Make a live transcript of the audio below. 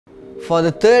For the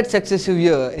third successive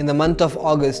year in the month of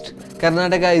August,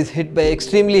 Karnataka is hit by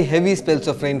extremely heavy spells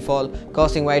of rainfall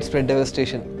causing widespread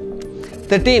devastation.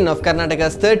 13 of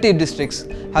Karnataka's 30 districts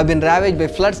have been ravaged by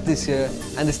floods this year,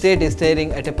 and the state is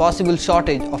staring at a possible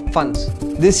shortage of funds.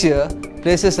 This year,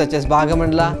 places such as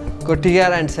Bhagamandla,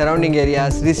 Kottigar and surrounding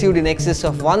areas received in excess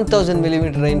of 1000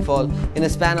 mm rainfall in a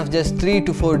span of just 3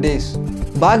 to 4 days.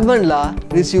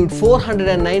 Bhagamandla received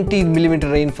 419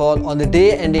 mm rainfall on the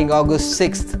day ending August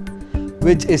 6th,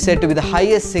 which is said to be the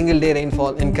highest single-day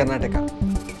rainfall in Karnataka.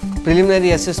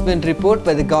 Preliminary assessment report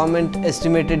by the government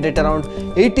estimated that around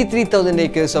 83,000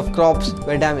 acres of crops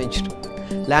were damaged.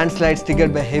 Landslides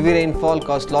triggered by heavy rainfall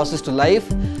caused losses to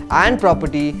life and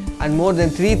property, and more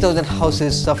than 3,000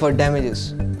 houses suffered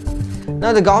damages.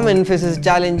 Now the government faces a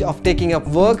challenge of taking up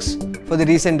works for the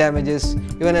recent damages,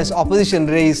 even as opposition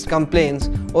raised complaints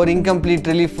over incomplete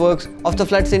relief works of the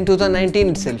floods in 2019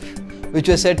 itself, which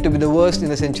were said to be the worst in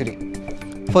the century.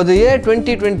 For the year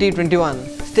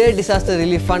 2020-21, State Disaster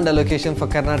Relief Fund allocation for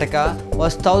Karnataka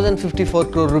was 1054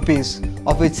 crore rupees,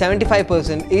 of which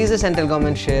 75% is the central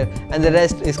government share and the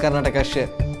rest is Karnataka's share.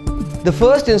 The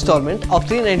first installment of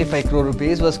 395 crore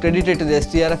rupees was credited to the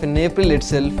SDRF in April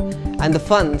itself, and the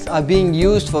funds are being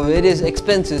used for various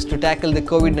expenses to tackle the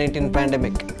COVID-19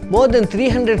 pandemic. More than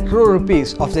 300 crore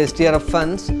rupees of the SDRF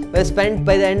funds were spent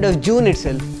by the end of June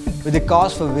itself, with the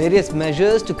cost for various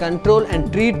measures to control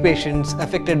and treat patients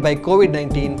affected by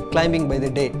COVID-19 climbing by the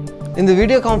day. In the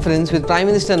video conference with Prime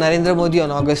Minister Narendra Modi on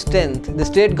August 10th, the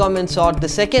state government sought the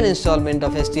second installment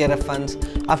of SDRF funds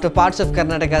after parts of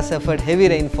Karnataka suffered heavy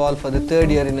rainfall for the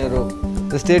third year in a row.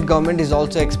 The state government is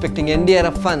also expecting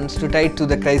NDRF funds to tide through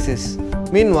the crisis.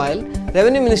 Meanwhile,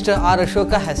 Revenue Minister R.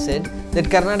 Ashoka has said that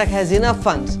Karnataka has enough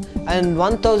funds, and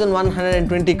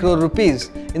 1120 crore rupees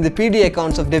in the PD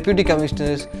accounts of deputy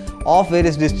commissioners of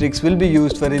various districts will be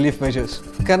used for relief measures.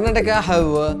 Karnataka,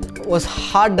 however, was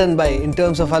hard done by in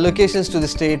terms of allocations to the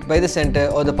state by the centre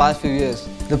over the past few years.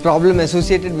 The problem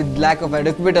associated with lack of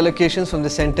adequate allocations from the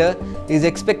centre is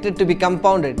expected to be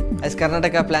compounded as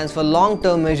Karnataka plans for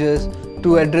long-term measures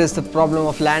to address the problem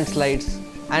of landslides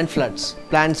and floods.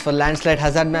 Plans for landslide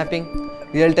hazard mapping,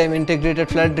 real-time integrated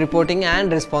flood reporting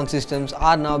and response systems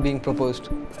are now being proposed.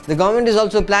 The government is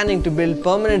also planning to build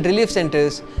permanent relief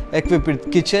centres equipped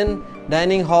with kitchen,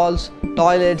 dining halls,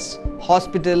 toilets,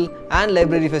 hospital and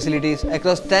library facilities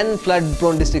across 10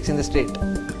 flood-prone districts in the state.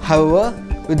 However,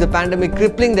 with the pandemic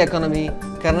crippling the economy,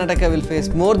 Karnataka will face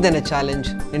more than a challenge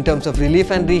in terms of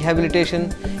relief and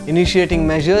rehabilitation, initiating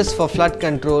measures for flood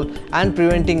control and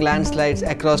preventing landslides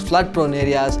across flood-prone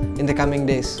areas in the coming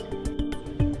days.